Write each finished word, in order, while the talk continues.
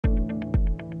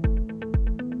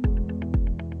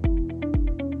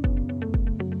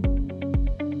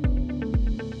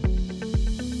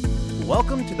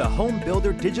Welcome to the Home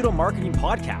Builder Digital Marketing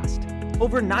Podcast.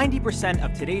 Over 90%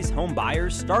 of today's home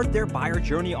buyers start their buyer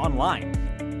journey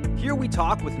online. Here we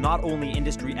talk with not only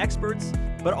industry experts,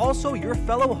 but also your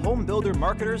fellow home builder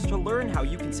marketers to learn how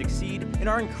you can succeed in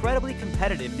our incredibly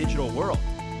competitive digital world.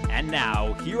 And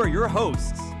now, here are your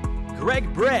hosts,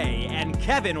 Greg Bray and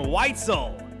Kevin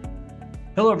Weitzel.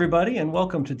 Hello, everybody, and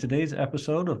welcome to today's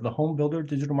episode of the Home Builder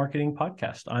Digital Marketing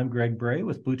Podcast. I'm Greg Bray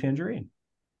with Blue Tangerine.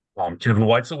 I'm Kevin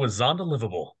Weitzel with Zonda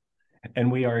Livable. And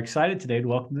we are excited today to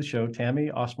welcome to the show Tami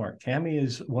Ostmark. Tami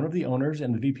is one of the owners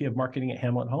and the VP of Marketing at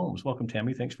Hamlet Homes. Welcome,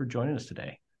 Tami. Thanks for joining us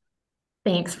today.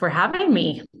 Thanks for having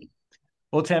me.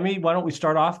 Well, Tami, why don't we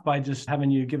start off by just having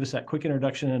you give us that quick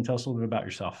introduction and tell us a little bit about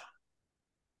yourself.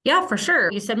 Yeah, for sure.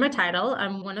 You said my title.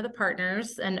 I'm one of the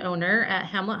partners and owner at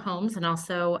Hamlet Homes and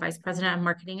also Vice President of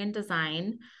Marketing and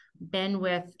Design. Been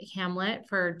with Hamlet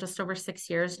for just over 6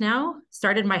 years now.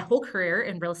 Started my whole career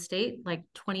in real estate like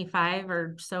 25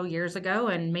 or so years ago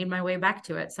and made my way back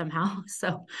to it somehow.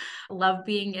 So love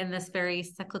being in this very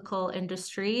cyclical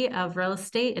industry of real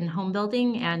estate and home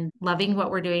building and loving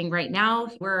what we're doing right now.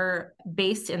 We're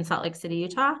based in Salt Lake City,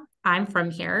 Utah. I'm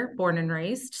from here, born and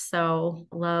raised. So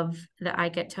love that I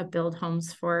get to build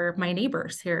homes for my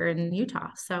neighbors here in Utah.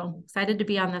 So excited to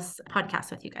be on this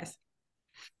podcast with you guys.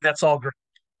 That's all great.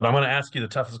 But I'm going to ask you the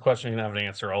toughest question you can have an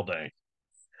answer all day.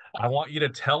 I want you to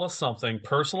tell us something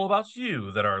personal about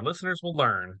you that our listeners will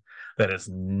learn that is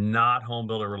not home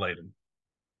builder related.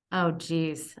 Oh,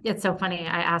 geez. It's so funny.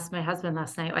 I asked my husband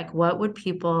last night, like, what would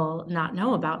people not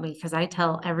know about me? Because I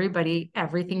tell everybody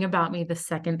everything about me the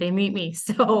second they meet me.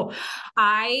 So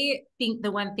I think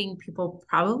the one thing people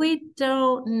probably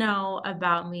don't know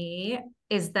about me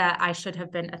is that I should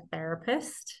have been a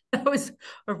therapist. That was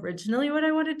originally what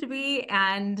I wanted to be.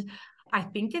 And I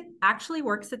think it actually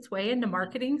works its way into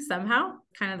marketing somehow,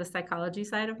 kind of the psychology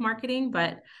side of marketing.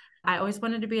 But I always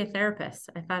wanted to be a therapist.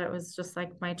 I thought it was just like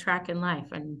my track in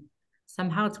life. And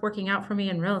somehow it's working out for me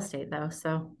in real estate, though.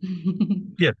 So,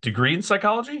 yeah, degree in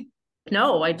psychology?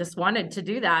 No, I just wanted to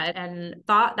do that and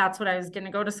thought that's what I was going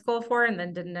to go to school for, and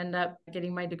then didn't end up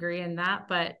getting my degree in that.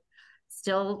 But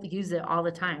still use it all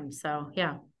the time. So,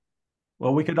 yeah.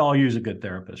 Well, we could all use a good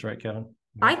therapist, right, Kevin?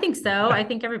 I think so. I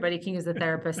think everybody can use a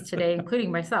therapist today, including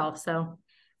myself. So,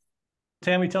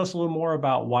 Tami, tell us a little more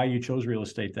about why you chose real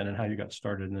estate then and how you got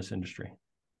started in this industry.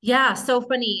 Yeah, so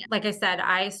funny. Like I said,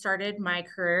 I started my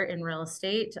career in real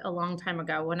estate a long time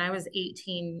ago. When I was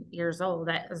 18 years old,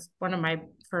 that was one of my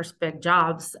first big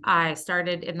jobs. I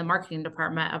started in the marketing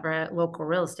department of a local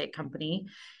real estate company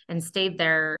and stayed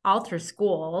there all through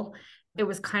school. It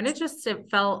was kind of just,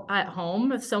 it felt at home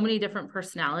with so many different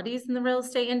personalities in the real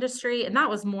estate industry. And that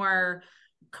was more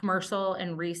commercial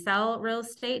and resale real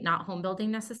estate, not home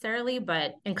building necessarily,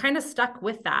 and kind of stuck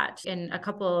with that in a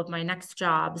couple of my next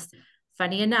jobs.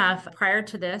 Funny enough, prior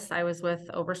to this, I was with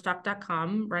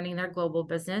Overstock.com running their global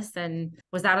business and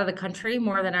was out of the country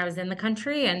more than I was in the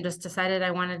country, and just decided I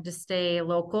wanted to stay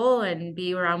local and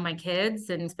be around my kids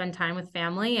and spend time with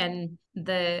family. And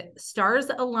the stars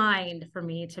aligned for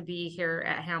me to be here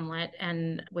at Hamlet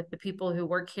and with the people who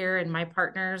work here and my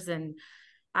partners. And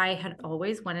I had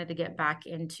always wanted to get back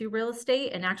into real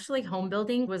estate, and actually home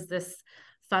building was this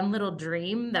fun little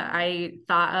dream that I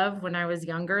thought of when I was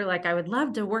younger. Like, I would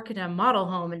love to work in a model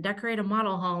home and decorate a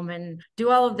model home and do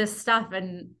all of this stuff.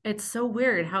 And it's so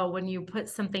weird how when you put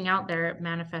something out there, it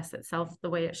manifests itself the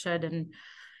way it should. And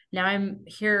now I'm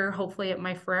here, hopefully at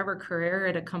my forever career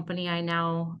at a company I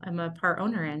now am a part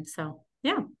owner in. So,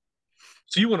 yeah.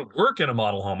 So you want to work in a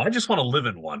model home. I just want to live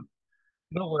in one.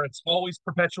 Where it's always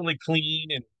perpetually clean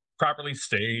and properly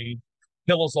stayed.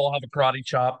 Pillows all have a karate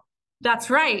chop.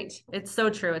 That's right. It's so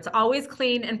true. It's always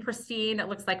clean and pristine. It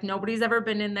looks like nobody's ever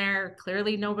been in there.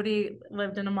 Clearly, nobody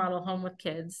lived in a model home with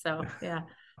kids. So, yeah.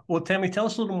 Well, Tami, tell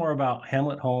us a little more about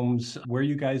Hamlet Homes, where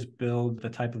you guys build,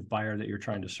 the type of buyer that you're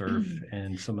trying to serve,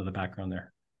 and some of the background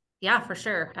there. Yeah, for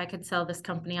sure. I could sell this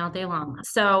company all day long.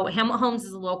 So Hamlet Homes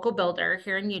is a local builder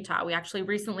here in Utah. We actually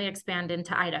recently expanded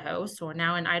into Idaho. So we're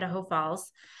now in Idaho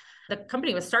Falls. The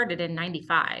company was started in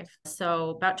 95, so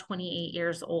about 28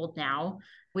 years old now.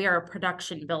 We are a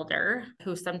production builder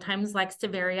who sometimes likes to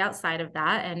vary outside of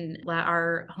that and let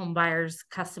our home buyers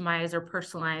customize or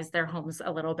personalize their homes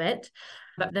a little bit.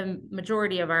 But the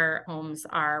majority of our homes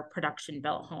are production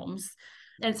built homes.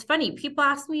 And it's funny, people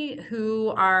ask me who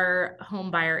our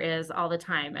home buyer is all the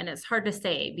time. And it's hard to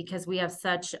say because we have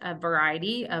such a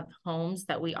variety of homes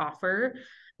that we offer.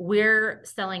 We're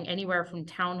selling anywhere from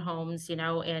townhomes,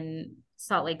 in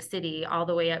Salt Lake City all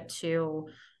the way up to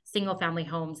single family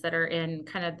homes that are in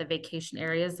kind of the vacation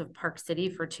areas of Park City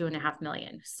for 2.5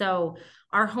 million. So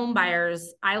our home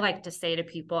buyers, I like to say to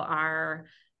people, are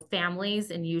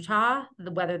families in Utah,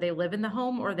 whether they live in the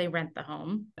home or they rent the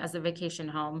home as a vacation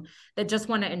home, that just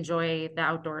want to enjoy the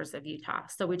outdoors of Utah.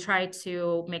 So we try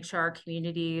to make sure our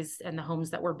communities and the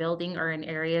homes that we're building are in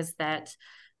areas that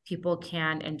people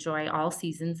can enjoy all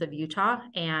seasons of Utah,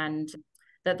 and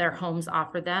that their homes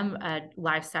offer them a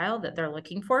lifestyle that they're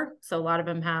looking for. So a lot of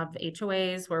them have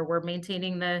HOAs where we're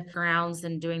maintaining the grounds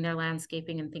and doing their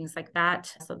landscaping and things like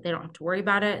that. So they don't have to worry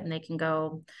about it, and they can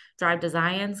go drive to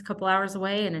Zion's a couple hours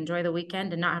away and enjoy the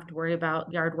weekend and not have to worry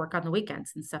about yard work on the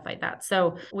weekends and stuff like that.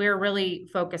 So we're really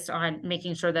focused on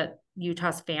making sure that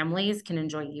Utah's families can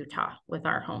enjoy Utah with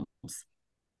our homes.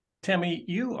 Tami,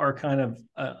 you are kind of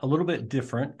a little bit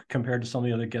different compared to some of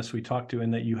the other guests we talked to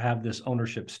in that you have this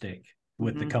ownership stake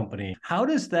with the company. How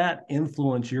does that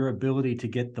influence your ability to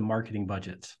get the marketing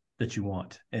budgets that you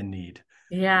want and need?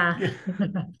 Yeah.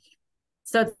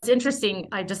 So it's interesting.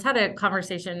 I just had a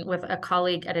conversation with a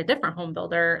colleague at a different home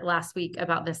builder last week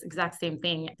about this exact same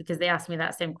thing, because they asked me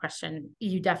that same question.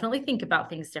 You definitely think about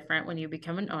things different when you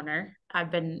become an owner.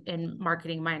 I've been in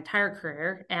marketing my entire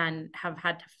career and have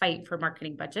had to fight for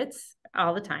marketing budgets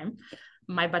all the time.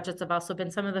 My budgets have also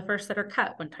been some of the first that are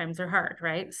cut when times are hard,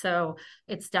 right? So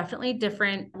it's definitely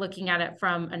different looking at it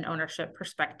from an ownership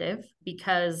perspective,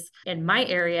 because in my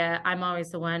area, I'm always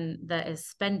the one that is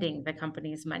spending the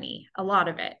company's money, a lot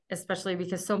of it, especially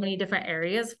because so many different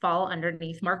areas fall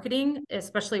underneath marketing,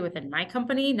 especially within my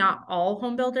company, not all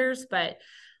home builders, but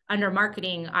under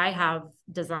marketing, I have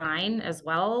design as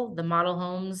well, the model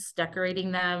homes,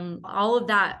 decorating them, all of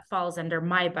that falls under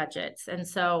my budgets. And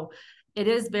so it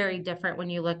is very different when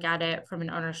you look at it from an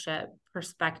ownership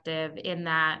perspective, in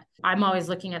that I'm always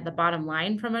looking at the bottom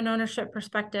line from an ownership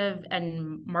perspective,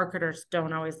 and marketers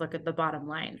don't always look at the bottom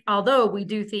line. Although we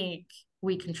do think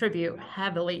we contribute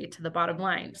heavily to the bottom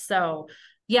line. So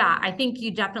yeah, I think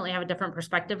you definitely have a different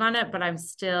perspective on it, but I'm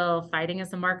still fighting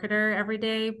as a marketer every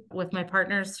day with my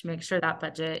partners to make sure that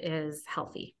budget is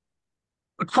healthy.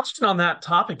 A question on that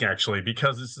topic, actually,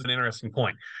 because this is an interesting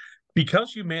point.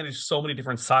 Because you manage so many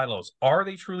different silos, are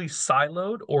they truly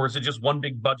siloed, or is it just one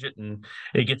big budget and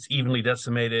it gets evenly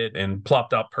decimated and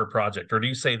plopped up per project? Or do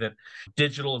you say that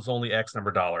digital is only X number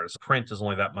of dollars, print is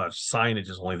only that much, signage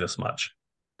is only this much?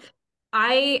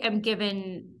 I am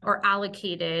given or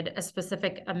allocated a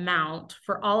specific amount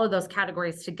for all of those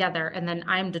categories together, and then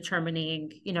I'm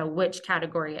determining, which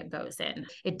category it goes in.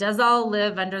 It does all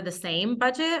live under the same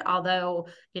budget, although,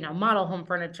 model home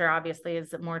furniture obviously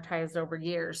is amortized over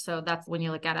years. So that's when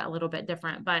you look at it a little bit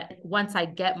different. But once I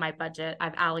get my budget,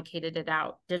 I've allocated it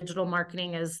out. Digital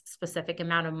marketing is a specific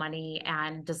amount of money,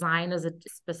 and design is a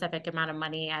specific amount of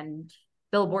money, and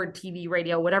billboard, TV,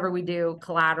 radio, whatever we do,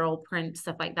 collateral, print,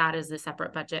 stuff like that is a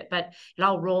separate budget, but it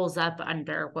all rolls up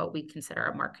under what we consider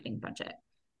a marketing budget.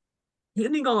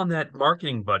 Depending on that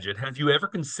marketing budget, have you ever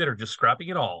considered just scrapping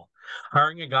it all,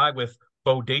 hiring a guy with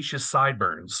bodacious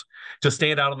sideburns to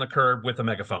stand out on the curb with a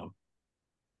megaphone?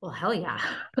 Well, hell yeah.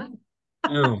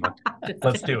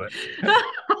 Let's do it.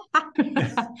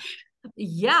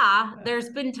 Yeah, there's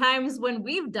been times when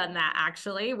we've done that,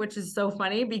 actually, which is so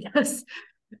funny because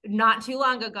not too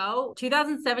long ago,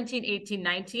 2017, 18,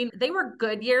 19, they were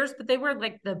good years, but they were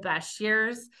like the best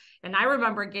years. And I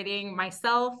remember getting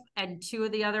myself and two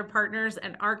of the other partners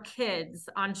and our kids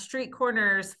on street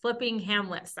corners flipping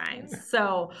Hamlet signs.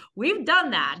 So we've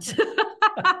done that.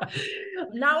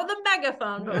 Not with a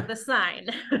megaphone, but with a sign.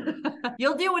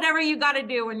 You'll do whatever you got to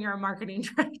do when you're a marketing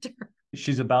director.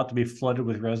 She's about to be flooded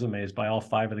with resumes by all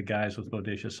 5 of the guys with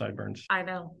bodacious sideburns. I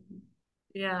know.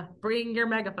 Yeah, bring your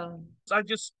megaphone. I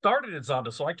just started at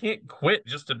Zonda, so I can't quit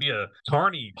just to be a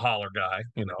Carney holler guy,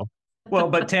 Well,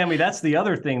 but Tami, that's the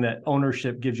other thing that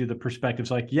ownership gives you the perspective.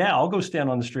 It's like, yeah, I'll go stand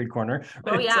on the street corner.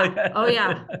 Oh, yeah. Oh,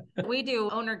 yeah. We do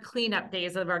owner cleanup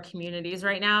days of our communities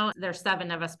right now. There's 7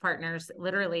 of us partners.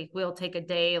 Literally, we'll take a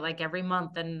day like every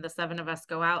month, and the 7 of us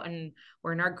go out and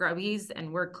we're in our grubbies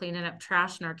and we're cleaning up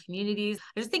trash in our communities.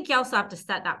 I just think you also have to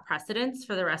set that precedence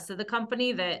for the rest of the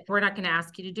company that we're not going to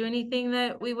ask you to do anything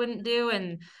that we wouldn't do.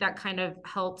 And that kind of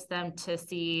helps them to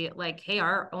see like, hey,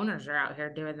 our owners are out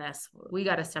here doing this. We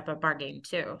got to step up our game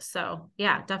too. So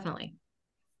yeah, definitely.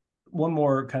 One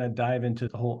more kind of dive into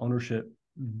the whole ownership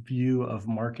view of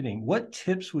marketing. What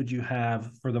tips would you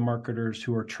have for the marketers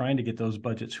who are trying to get those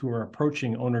budgets, who are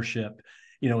approaching ownership,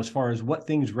 as far as what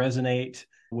things resonate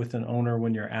with an owner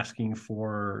when you're asking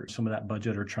for some of that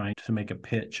budget or trying to make a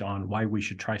pitch on why we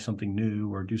should try something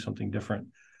new or do something different?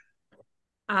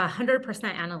 100%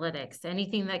 analytics,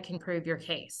 anything that can prove your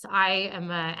case. I am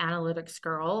an analytics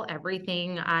girl.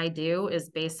 Everything I do is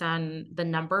based on the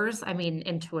numbers. I mean,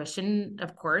 intuition,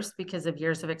 of course, because of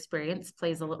years of experience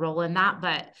plays a role in that,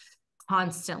 but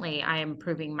constantly I am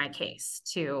proving my case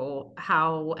to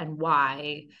how and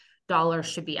why dollars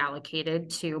should be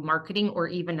allocated to marketing or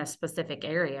even a specific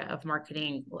area of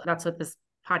marketing. That's what this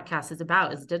podcast is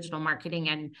about, is digital marketing.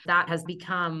 And that has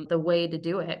become the way to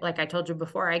do it. Like I told you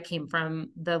before, I came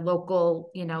from the local,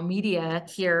 media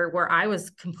here where I was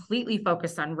completely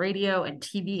focused on radio and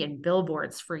TV and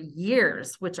billboards for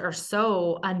years, which are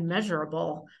so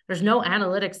unmeasurable. There's no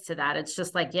analytics to that. It's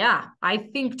just like, yeah, I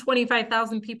think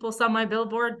 25,000 people saw my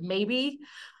billboard, maybe.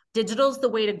 Digital's the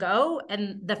way to go.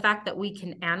 And the fact that we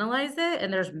can analyze it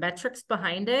and there's metrics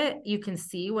behind it, you can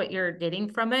see what you're getting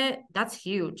from it. That's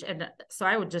huge. And so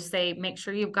I would just say, make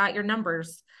sure you've got your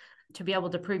numbers to be able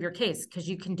to prove your case, because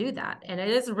you can do that. And it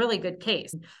is a really good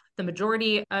case. The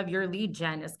majority of your lead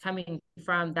gen is coming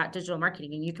from that digital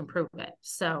marketing and you can prove it.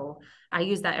 So I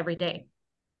use that every day.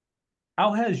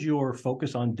 How has your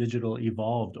focus on digital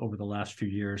evolved over the last few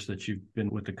years that you've been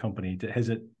with the company? Has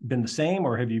it been the same,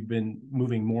 or have you been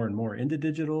moving more and more into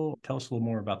digital? Tell us a little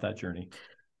more about that journey.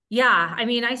 Yeah, I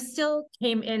mean, I still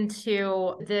came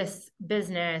into this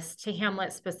business, to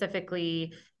Hamlet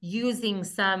specifically, using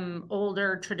some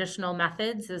older traditional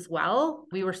methods as well.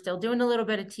 We were still doing a little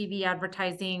bit of TV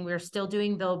advertising. We were still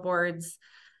doing billboards.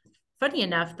 Funny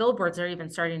enough, billboards are even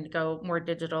starting to go more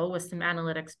digital with some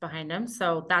analytics behind them.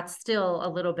 So that's still a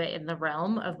little bit in the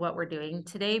realm of what we're doing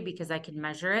today because I can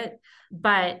measure it,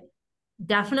 but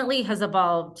definitely has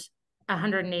evolved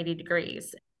 180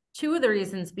 degrees. Two of the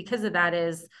reasons because of that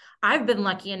is I've been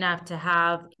lucky enough to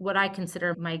have what I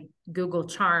consider my Google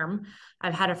charm.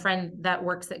 I've had a friend that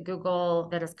works at Google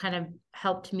that has kind of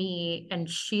helped me, and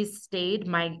she's stayed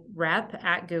my rep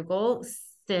at Google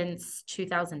since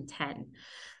 2010.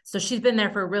 So she's been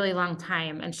there for a really long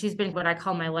time, and she's been what I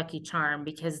call my lucky charm,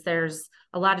 because there's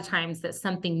a lot of times that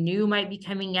something new might be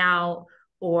coming out,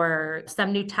 or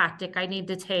some new tactic I need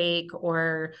to take,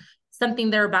 or something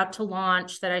they're about to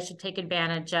launch that I should take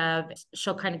advantage of.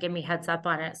 She'll kind of give me heads up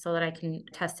on it so that I can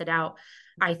test it out.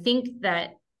 I think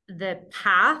that the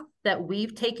path that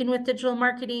we've taken with digital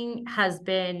marketing has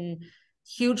been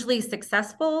hugely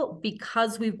successful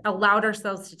because we've allowed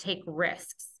ourselves to take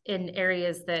risks in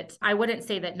areas that I wouldn't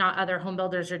say that not other home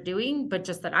builders are doing, but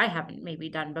just that I haven't maybe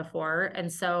done before.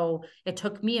 And so it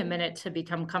took me a minute to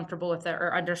become comfortable with it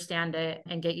or understand it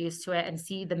and get used to it and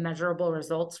see the measurable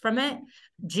results from it.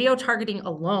 Geo-targeting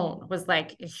alone was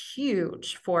like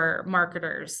huge for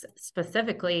marketers,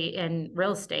 specifically in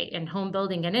real estate and home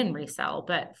building and in resale,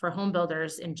 but for home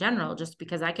builders in general, just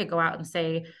because I could go out and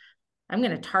say, I'm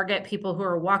going to target people who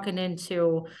are walking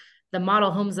into the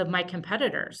model homes of my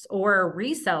competitors or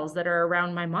resales that are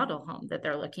around my model home that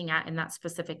they're looking at in that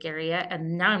specific area.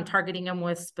 And now I'm targeting them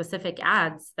with specific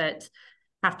ads that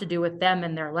have to do with them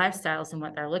and their lifestyles and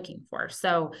what they're looking for.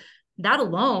 So that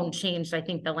alone changed, I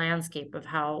think, the landscape of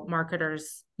how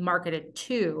marketers marketed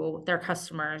to their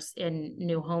customers in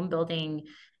new home building.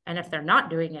 And if they're not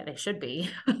doing it, they should be.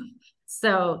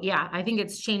 So yeah, I think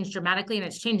it's changed dramatically, and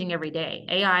it's changing every day.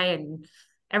 AI and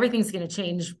everything's going to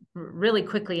change really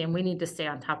quickly, and we need to stay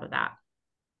on top of that.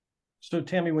 So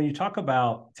Tami, when you talk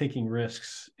about taking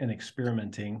risks and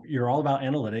experimenting, you're all about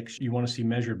analytics. You want to see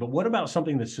measured, but what about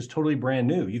something that's just totally brand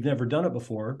new? You've never done it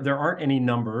before. There aren't any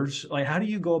numbers. Like, how do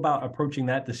you go about approaching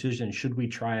that decision? Should we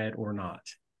try it or not?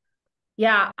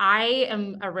 Yeah, I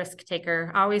am a risk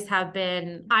taker. I always have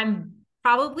been. I'm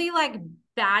probably like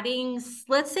batting,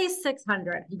 let's say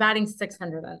 600, batting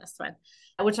 600 on this one,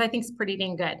 which I think is pretty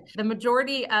dang good. The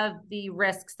majority of the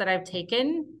risks that I've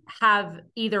taken have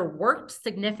either worked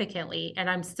significantly and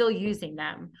I'm still using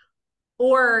them,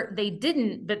 or they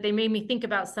didn't, but they made me think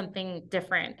about something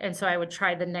different. And so I would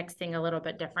try the next thing a little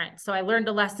bit different. So I learned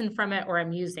a lesson from it, or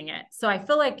I'm using it. So I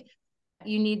feel like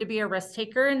you need to be a risk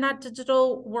taker in that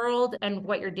digital world and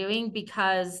what you're doing,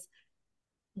 because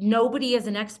nobody is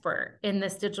an expert in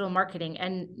this digital marketing,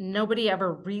 and nobody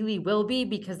ever really will be,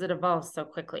 because it evolves so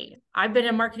quickly. I've been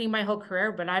in marketing my whole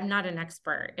career, but I'm not an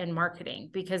expert in marketing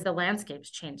because the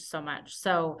landscape's changed so much.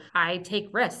 So I take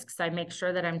risks. I make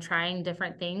sure that I'm trying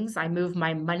different things. I move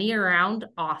my money around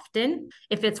often.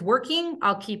 If it's working,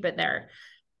 I'll keep it there.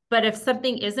 But if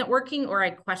something isn't working, or I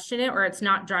question it, or it's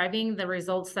not driving the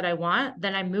results that I want,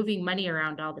 then I'm moving money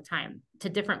around all the time to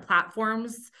different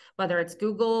platforms, whether it's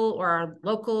Google or our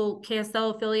local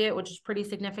KSL affiliate, which is pretty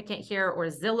significant here, or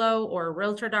Zillow or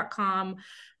Realtor.com.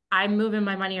 I'm moving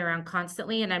my money around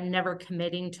constantly, and I'm never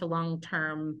committing to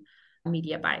long-term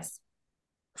media buys.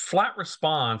 flat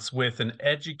response with an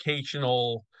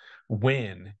educational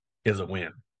win is a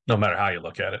win, no matter how you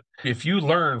look at it. If you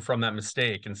learn from that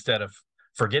mistake instead of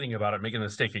forgetting about it, making a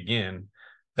mistake again,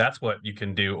 that's what you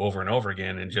can do over and over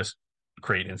again and just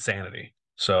create insanity.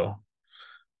 So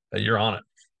you're on it.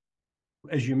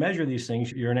 As you measure these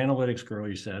things, you're an analytics girl,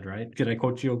 you said, right? Did I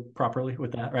quote you properly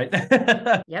with that, right?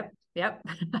 Yep.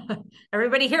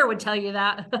 Everybody here would tell you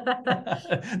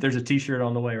that. There's a t-shirt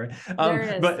on the way, right? There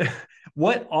is. But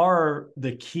what are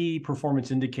the key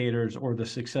performance indicators or the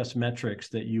success metrics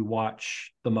that you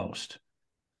watch the most?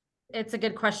 It's a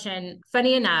good question.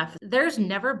 Funny enough, there's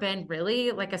never been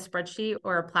really like a spreadsheet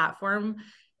or a platform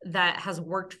that has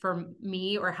worked for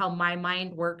me, or how my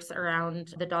mind works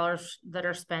around the dollars that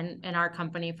are spent in our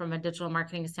company from a digital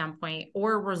marketing standpoint,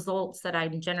 or results that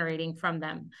I'm generating from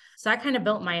them. So I kind of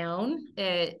built my own.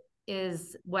 It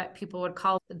is what people would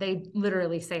call, they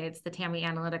literally say it's the Tami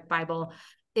Analytic Bible.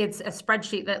 It's a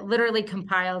spreadsheet that literally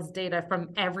compiles data from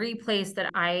every place that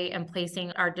I am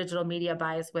placing our digital media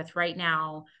buys with right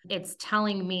now. It's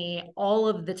telling me all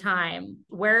of the time,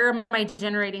 where am I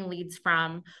generating leads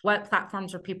from? What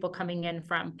platforms are people coming in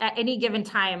from? At any given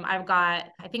time, I've got,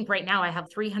 I think right now I have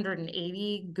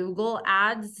 380 Google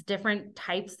ads, different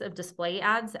types of display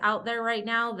ads out there right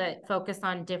now that focus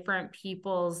on different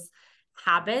people's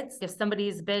habits. If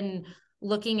somebody's been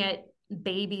looking at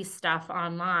baby stuff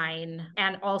online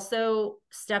and also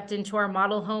stepped into our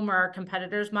model home or our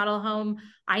competitor's model home,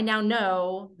 I now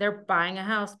know they're buying a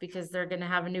house because they're going to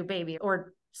have a new baby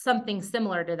or something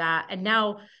similar to that. And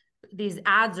now these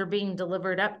ads are being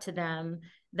delivered up to them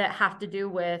that have to do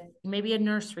with maybe a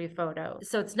nursery photo.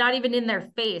 So it's not even in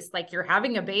their face, like, you're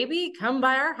having a baby, come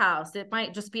by our house. It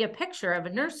might just be a picture of a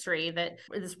nursery that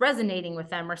is resonating with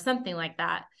them or something like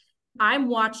that. I'm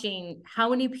watching how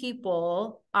many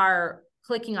people are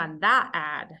clicking on that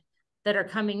ad, that are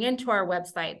coming into our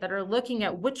website, that are looking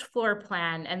at which floor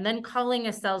plan, and then calling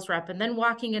a sales rep, and then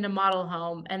walking in a model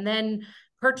home, and then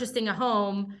purchasing a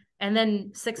home. And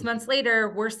then 6 months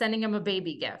later, we're sending them a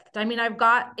baby gift. I mean, I've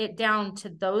got it down to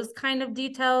those kind of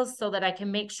details so that I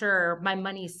can make sure my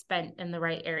money's spent in the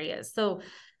right areas. So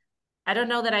I don't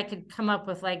know that I could come up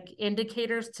with like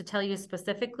indicators to tell you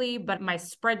specifically, but my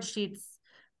spreadsheets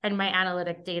and my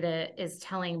analytic data is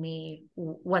telling me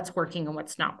what's working and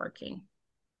what's not working.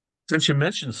 Since you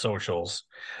mentioned socials,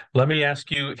 let me ask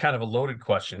you kind of a loaded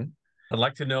question. I'd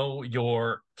like to know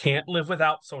your can't live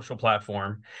without social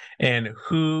platform and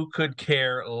who could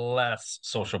care less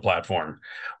social platform.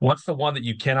 What's the one that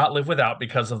you cannot live without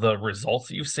because of the results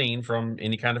that you've seen from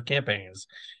any kind of campaigns?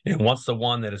 And what's the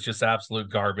one that is just absolute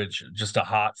garbage, just a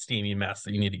hot, steamy mess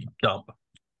that you need to dump?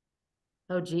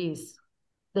 Oh, geez.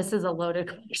 This is a loaded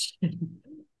question.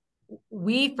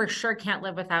 We for sure can't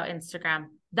live without Instagram.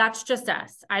 That's just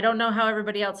us. I don't know how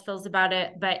everybody else feels about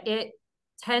it, but it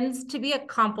tends to be a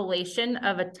compilation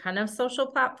of a ton of social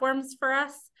platforms for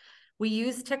us. We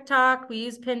use TikTok, we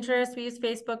use Pinterest, we use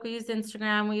Facebook, we use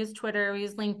Instagram, we use Twitter, we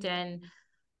use LinkedIn,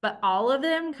 but all of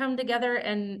them come together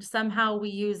and somehow we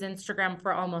use Instagram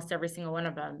for almost every single one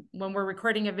of them. When we're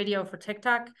recording a video for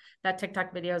TikTok, that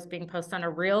TikTok video is being posted on a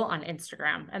reel on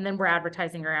Instagram, and then we're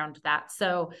advertising around that.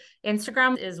 So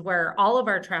Instagram is where all of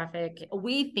our traffic,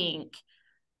 we think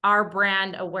our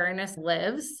brand awareness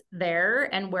lives there,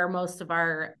 and where most of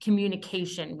our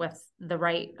communication with the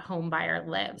right home buyer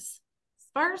lives. As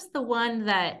far as the one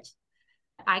that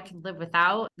I could live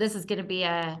without, this is going to be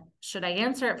should I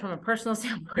answer it from a personal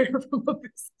standpoint or from a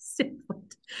business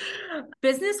standpoint?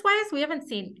 Business-wise, we haven't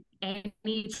seen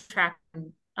any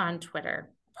traction on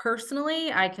Twitter.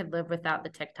 Personally, I could live without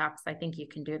the TikToks. I think you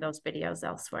can do those videos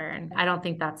elsewhere. And I don't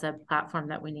think that's a platform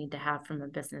that we need to have from a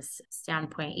business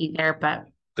standpoint either. But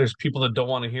there's people that don't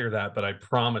want to hear that, but I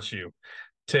promise you,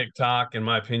 TikTok, in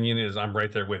my opinion, I'm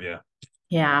right there with you.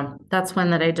 Yeah, that's one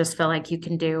that I just feel like you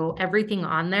can do everything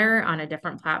on there on a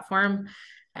different platform,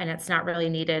 and it's not really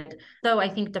needed. So I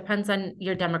think depends on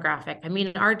your demographic. I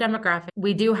mean, our demographic,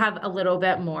 we do have a little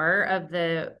bit more of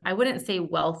the, I wouldn't say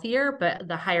wealthier, but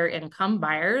the higher income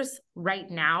buyers right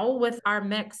now with our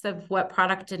mix of what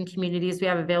product and communities we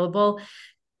have available.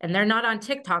 And they're not on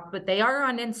TikTok, but they are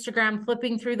on Instagram,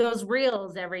 flipping through those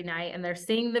reels every night. And they're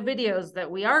seeing the videos that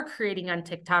we are creating on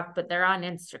TikTok, but they're on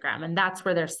Instagram. And that's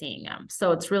where they're seeing them.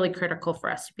 So it's really critical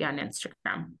for us to be on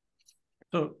Instagram.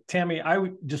 So Tami, I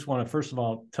would just want to, first of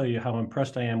all, tell you how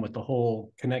impressed I am with the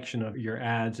whole connection of your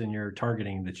ads and your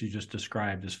targeting that you just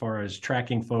described, as far as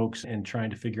tracking folks and trying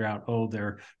to figure out, oh,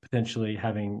 they're potentially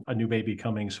having a new baby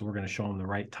coming, so we're going to show them the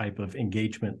right type of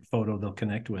engagement photo they'll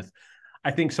connect with. I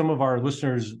think some of our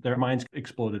listeners, their minds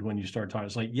exploded when you started talking.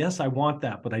 It's like, yes, I want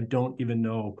that, but I don't even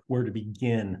know where to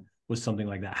begin with something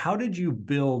like that. How did you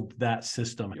build that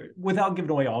system without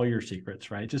giving away all your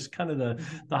secrets, right? Just kind of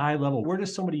the high level. Where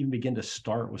does somebody even begin to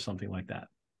start with something like that?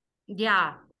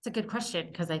 Yeah, it's a good question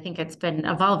because I think it's been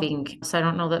evolving. So I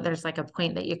don't know that there's like a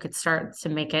point that you could start to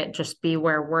make it just be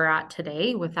where we're at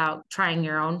today without trying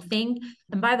your own thing.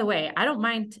 And by the way, I don't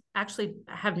mind, actually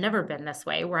have never been this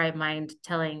way where I mind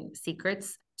telling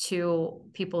secrets to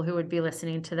people who would be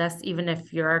listening to this, even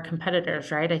if you're our competitors,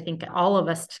 right? I think all of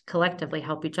us collectively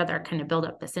help each other kind of build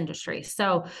up this industry.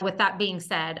 So with that being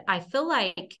said, I feel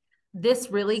like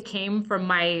this really came from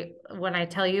when I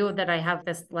tell you that I have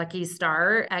this lucky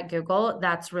star at Google,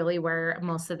 that's really where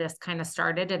most of this kind of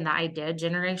started and the idea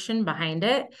generation behind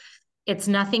it. It's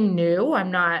nothing new. I'm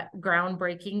not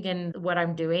groundbreaking in what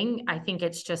I'm doing. I think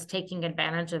it's just taking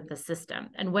advantage of the system.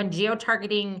 And when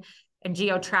geo-targeting and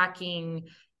geo-tracking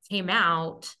came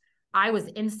out, I was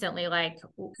instantly like,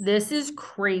 this is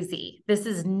crazy. This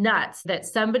is nuts that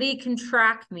somebody can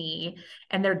track me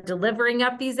and they're delivering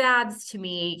up these ads to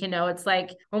me. You know, it's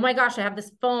like, oh my gosh, I have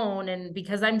this phone. And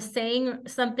because I'm saying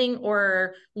something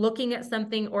or looking at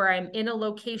something or I'm in a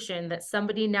location that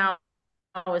somebody now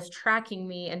is tracking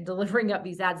me and delivering up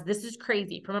these ads. This is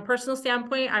crazy. From a personal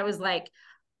standpoint, I was like,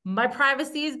 my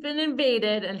privacy has been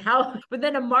invaded and but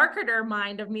then a marketer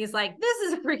mind of me is like, this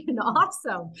is freaking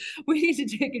awesome. We need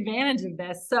to take advantage of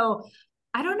this. So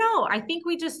I don't know. I think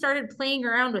we just started playing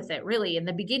around with it really. In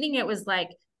the beginning, it was like,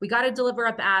 we got to deliver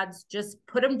up ads, just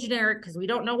put them generic because we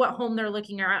don't know what home they're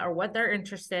looking at or what their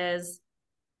interest is.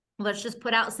 Let's just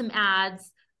put out some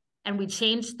ads. And we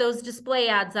changed those display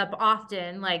ads up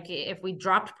often. Like if we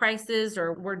dropped prices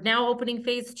or we're now opening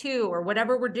phase 2 or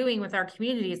whatever we're doing with our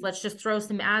communities, let's just throw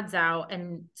some ads out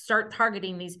and start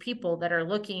targeting these people that are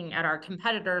looking at our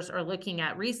competitors or looking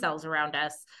at resales around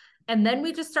us. And then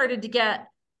we just started to get,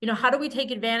 how do we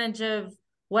take advantage of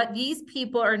what these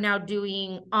people are now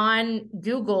doing on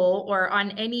Google or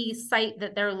on any site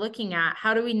that they're looking at?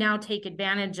 How do we now take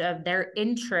advantage of their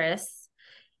interests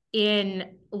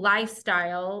in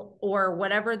lifestyle or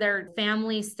whatever their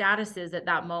family status is at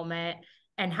that moment?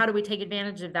 And how do we take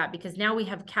advantage of that? Because now we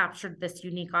have captured this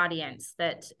unique audience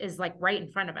that is like right in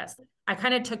front of us. I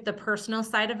kind of took the personal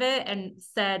side of it and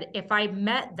said, if I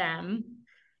met them,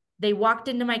 they walked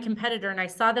into my competitor and I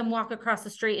saw them walk across the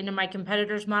street into my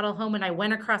competitor's model home, and I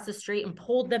went across the street and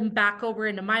pulled them back over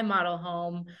into my model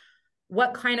home,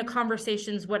 what kind of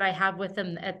conversations would I have with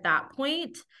them at that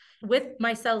point? With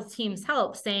my sales team's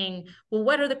help, saying, well,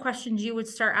 what are the questions you would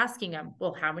start asking them?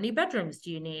 Well, how many bedrooms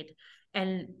do you need?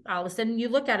 And all of a sudden you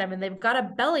look at them and they've got a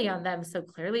belly on them. So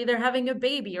clearly they're having a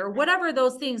baby or whatever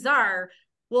those things are.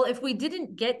 Well, if we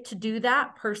didn't get to do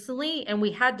that personally and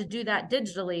we had to do that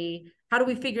digitally, how do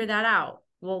we figure that out?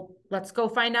 Well, let's go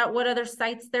find out what other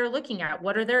sites they're looking at.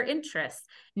 What are their interests?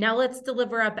 Now let's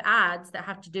deliver up ads that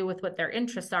have to do with what their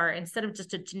interests are instead of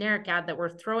just a generic ad that we're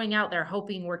throwing out there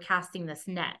hoping we're casting this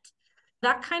net.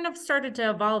 That kind of started to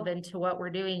evolve into what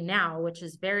we're doing now, which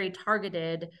is very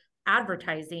targeted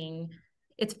advertising.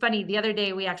 It's funny, the other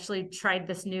day we actually tried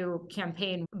this new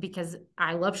campaign because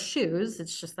I love shoes.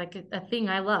 It's just like a thing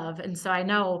I love. And so I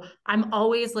know I'm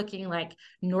always looking like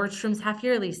Nordstrom's half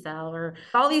yearly sale or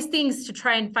all these things to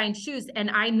try and find shoes. And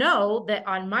I know that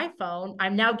on my phone,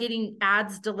 I'm now getting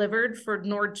ads delivered for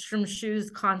Nordstrom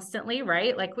shoes constantly,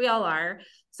 right? Like we all are.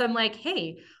 So I'm like,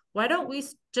 hey, why don't we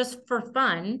just for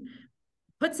fun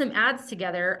put some ads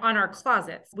together on our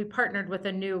closets? We partnered with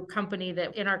a new company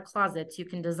that in our closets, you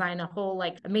can design a whole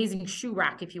like amazing shoe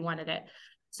rack if you wanted it.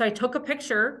 So I took a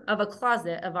picture of a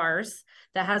closet of ours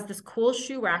that has this cool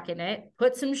shoe rack in it,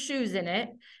 put some shoes in it,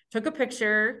 took a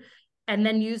picture, and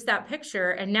then used that picture.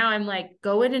 And now I'm like,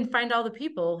 go in and find all the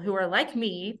people who are like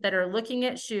me that are looking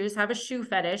at shoes, have a shoe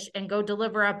fetish, and go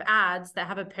deliver up ads that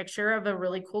have a picture of a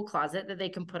really cool closet that they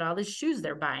can put all the shoes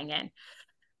they're buying in.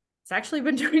 It's actually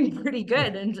been doing pretty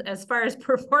good and as far as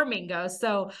performing goes.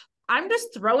 So I'm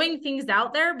just throwing things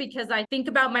out there because I think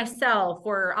about myself,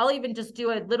 or I'll even just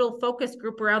do a little focus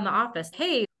group around the office.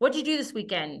 Hey, what'd you do this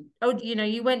weekend? Oh,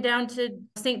 you went down to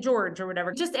St. George or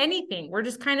whatever. Just anything. We're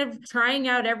just kind of trying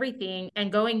out everything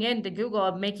and going into Google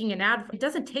and making an ad. It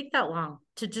doesn't take that long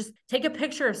to just take a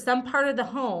picture of some part of the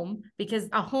home, because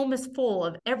a home is full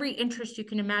of every interest you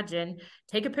can imagine.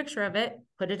 Take a picture of it,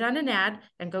 put it on an ad,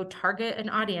 and go target an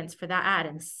audience for that ad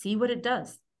and see what it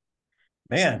does.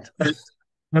 Man,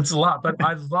 that's a lot, but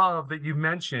I love that you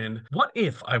mentioned, what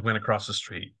if I went across the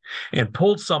street and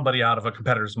pulled somebody out of a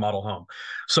competitor's model home?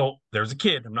 So there's a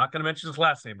kid, I'm not going to mention his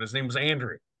last name, but his name was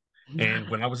Andrew. And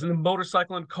when I was in the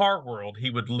motorcycle and car world, he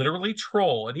would literally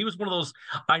troll. And he was one of those,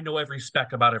 I know every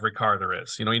spec about every car there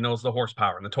is. You know, he knows the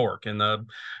horsepower and the torque and the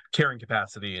carrying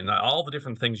capacity and all the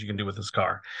different things you can do with this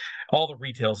car, all the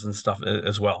retails and stuff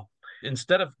as well.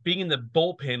 Instead of being in the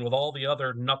bullpen with all the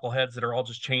other knuckleheads that are all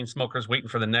just chain smokers waiting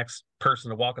for the next person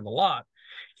to walk in the lot,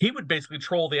 he would basically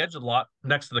troll the edge of the lot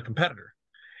next to the competitor.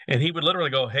 And he would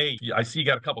literally go, hey, I see you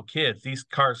got a couple kids. These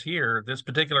cars here, this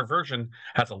particular version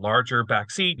has a larger back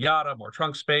seat, yada, more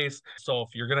trunk space. So if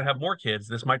you're going to have more kids,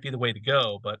 this might be the way to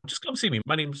go. But just come see me.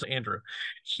 My name's Andrew.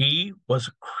 He was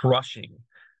crushing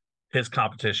his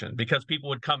competition because people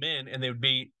would come in and they would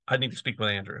be, I need to speak with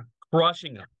Andrew,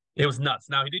 crushing them. It was nuts.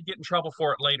 Now, he did get in trouble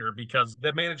for it later because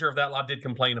the manager of that lot did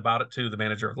complain about it to the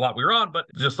manager of the lot we were on. But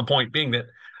just the point being that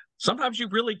sometimes you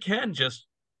really can just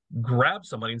grab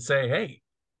somebody and say, hey,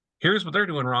 here's what they're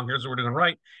doing wrong. Here's what we're doing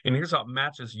right. And here's how it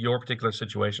matches your particular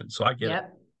situation. So I get it.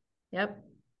 Yep.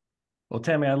 Well,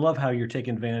 Tami, I love how you're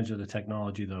taking advantage of the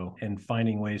technology, though, and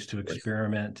finding ways to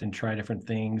experiment and try different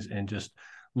things and just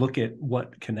look at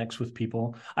what connects with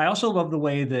people. I also love the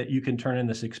way that you can turn in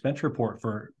this expense report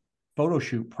for photo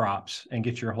shoot props and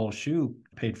get your whole shoe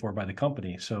paid for by the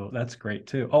company. So that's great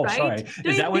too. Oh, right? Sorry.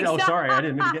 Is that what? Oh, sorry. I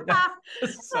didn't mean to get that.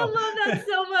 So, I love that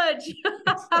so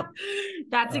much.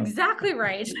 That's exactly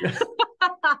right.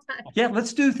 Yeah,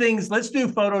 let's do things. Let's do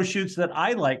photo shoots that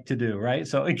I like to do, right?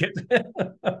 So it gets.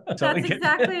 That's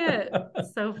exactly it.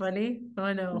 So funny. Oh,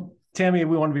 I know. Tami,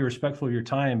 we want to be respectful of your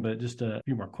time, but just a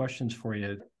few more questions for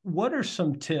you. What are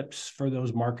some tips for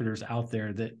those marketers out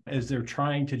there that as they're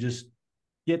trying to just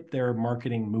get their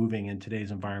marketing moving in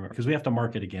today's environment? Because we have to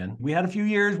market again. We had a few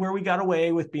years where we got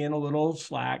away with being a little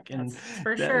slack, and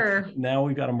for sure. Now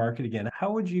we've got to market again.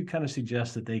 How would you kind of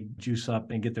suggest that they juice up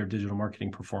and get their digital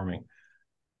marketing performing?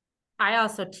 I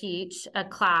also teach a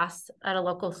class at a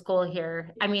local school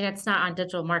here. I mean, it's not on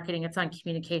digital marketing, it's on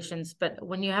communications. But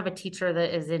when you have a teacher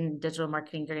that is in digital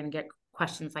marketing, you're going to get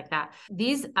questions like that.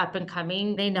 These up and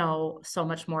coming, they know so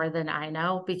much more than I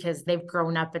know because they've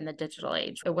grown up in the digital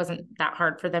age. It wasn't that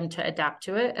hard for them to adapt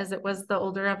to it as it was the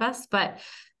older of us. But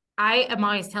I am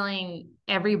always telling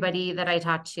everybody that I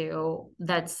talk to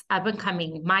that's up and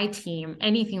coming, my team,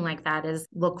 anything like that, is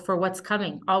look for what's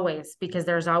coming always, because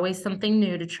there's always something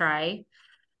new to try.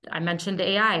 I mentioned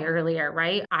AI earlier,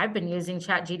 right? I've been using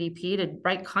ChatGPT to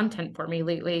write content for me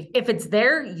lately. If it's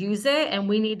there, use it. And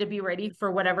we need to be ready for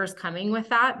whatever's coming with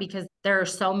that, because there are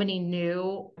so many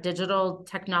new digital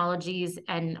technologies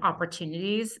and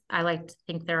opportunities. I like to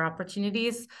think they're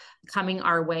opportunities coming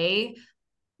our way.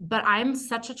 But I'm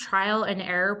such a trial and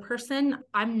error person.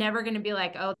 I'm never going to be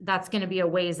like, oh, that's going to be a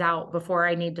ways out before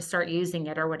I need to start using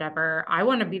it or whatever. I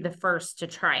want to be the first to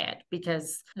try it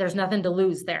because there's nothing to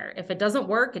lose there. If it doesn't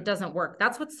work, it doesn't work.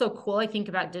 That's what's so cool, I think,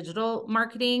 about digital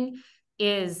marketing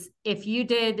is if you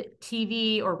did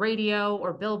TV or radio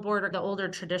or billboard or the older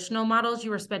traditional models,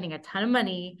 you were spending a ton of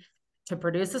money to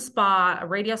produce a spot, a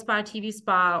radio spot, a TV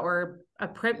spot, or a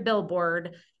print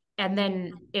billboard. And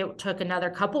then it took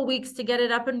another couple weeks to get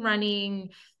it up and running.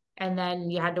 And then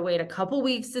you had to wait a couple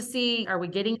weeks to see, are we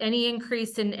getting any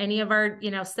increase in any of our,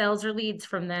 sales or leads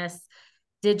from this?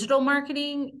 Digital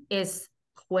marketing is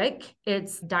quick.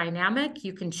 It's dynamic.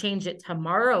 You can change it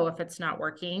tomorrow if it's not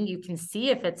working. You can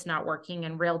see if it's not working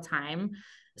in real time.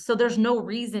 So there's no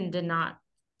reason to not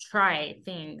try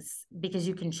things because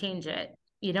you can change it.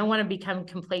 You don't want to become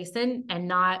complacent and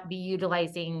not be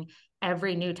utilizing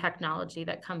every new technology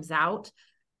that comes out.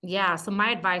 Yeah. So my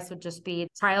advice would just be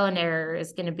trial and error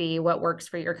is going to be what works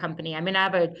for your company. I mean, I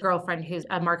have a girlfriend who's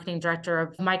a marketing director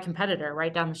of my competitor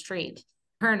right down the street.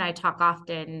 Her and I talk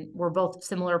often. We're both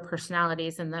similar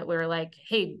personalities in that we're like,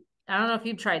 hey, I don't know if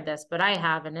you've tried this, but I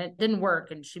have, and it didn't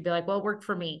work. And she'd be like, well, it worked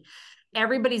for me.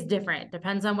 Everybody's different.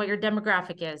 Depends on what your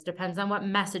demographic is, depends on what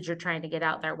message you're trying to get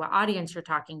out there, what audience you're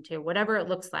talking to, whatever it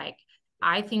looks like.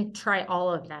 I think try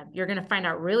all of them. You're going to find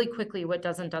out really quickly what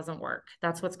doesn't work.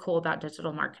 That's what's cool about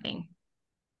digital marketing.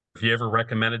 Have you ever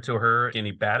recommended to her any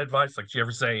bad advice? Like, did you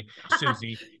ever say,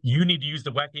 Susie, you need to use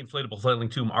the wacky inflatable flailing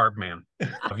tomb Aardman?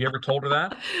 Have you ever told her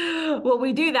that? Well,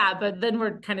 we do that, but then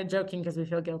we're kind of joking because we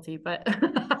feel guilty. But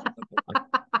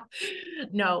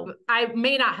no, I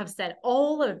may not have said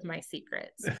all of my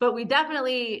secrets, but we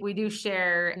do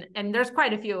share. And there's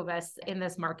quite a few of us in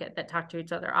this market that talk to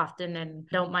each other often and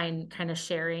don't mind kind of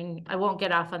sharing. I won't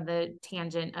get off on the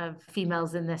tangent of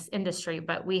females in this industry,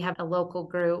 but we have a local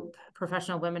group,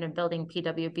 Professional Women in Building,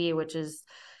 PWB, which is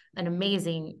an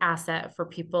amazing asset for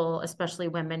people, especially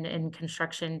women in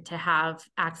construction, to have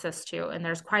access to. And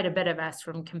there's quite a bit of us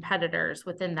from competitors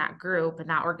within that group and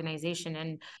that organization.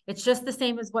 And it's just the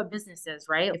same as what business is,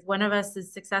 right? If one of us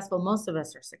is successful, most of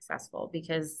us are successful,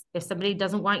 because if somebody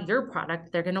doesn't want your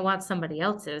product, they're going to want somebody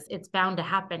else's. It's bound to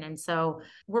happen. And so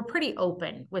we're pretty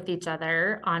open with each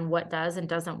other on what does and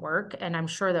doesn't work. And I'm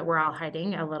sure that we're all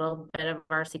hiding a little bit of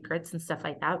our secrets and stuff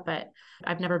like that. But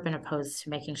I've never been opposed to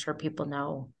making sure people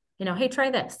know, hey, try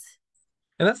this.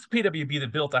 And that's the PWB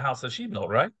that built the house that she built,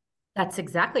 right? That's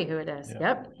exactly who it is. Yeah.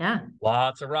 Yep. Yeah.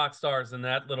 Lots of rock stars in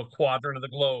that little quadrant of the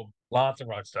globe. Lots of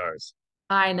rock stars.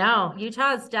 I know.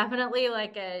 Utah is definitely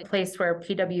like a place where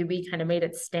PWB kind of made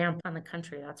its stamp on the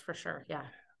country. That's for sure. Yeah.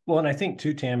 Well, and I think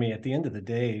too, Tami, at the end of the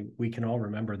day, we can all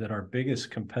remember that our biggest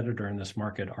competitor in this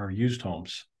market are used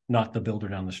homes, not the builder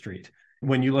down the street.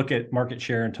 When you look at market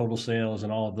share and total sales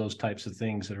and all of those types of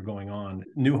things that are going on,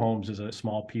 new homes is a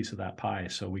small piece of that pie.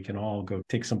 So we can all go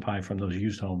take some pie from those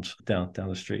used homes down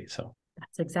the street. So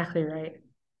that's exactly right.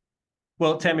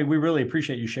 Well, Tami, we really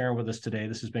appreciate you sharing with us today.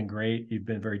 This has been great. You've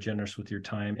been very generous with your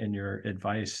time and your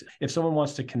advice. If someone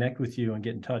wants to connect with you and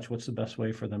get in touch, what's the best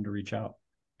way for them to reach out?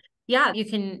 Yeah, you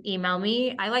can email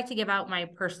me. I like to give out my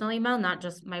personal email, not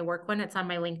just my work one. It's on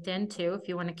my LinkedIn too. If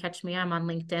you want to catch me, I'm on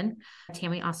LinkedIn,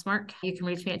 Tami Ostmark. You can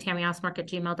reach me at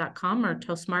tamiostmark@gmail.com or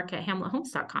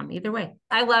toastmark@hamlethomes.com. Either way.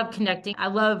 I love connecting. I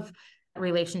love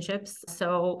relationships.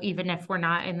 So even if we're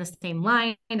not in the same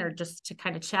line or just to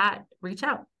kind of chat, reach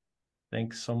out.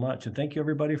 Thanks so much. And thank you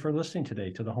everybody for listening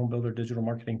today to the Home Builder Digital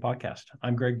Marketing Podcast.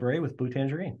 I'm Greg Bray with Blue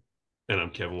Tangerine. And I'm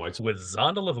Kevin Weitz with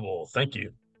Zonda Livable. Thank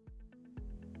you.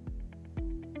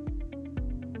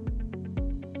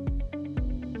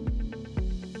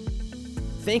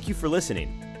 Thank you for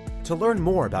listening. To learn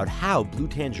more about how Blue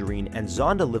Tangerine and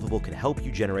Zonda Livable can help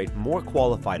you generate more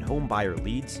qualified home buyer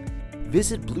leads,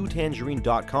 visit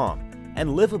bluetangerine.com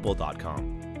and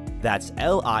livable.com. That's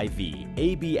LIVABL.com.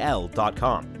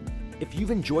 If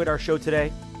you've enjoyed our show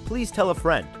today, please tell a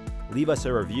friend, leave us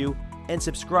a review, and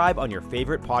subscribe on your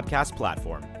favorite podcast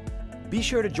platform. Be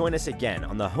sure to join us again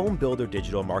on the Home Builder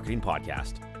Digital Marketing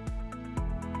Podcast.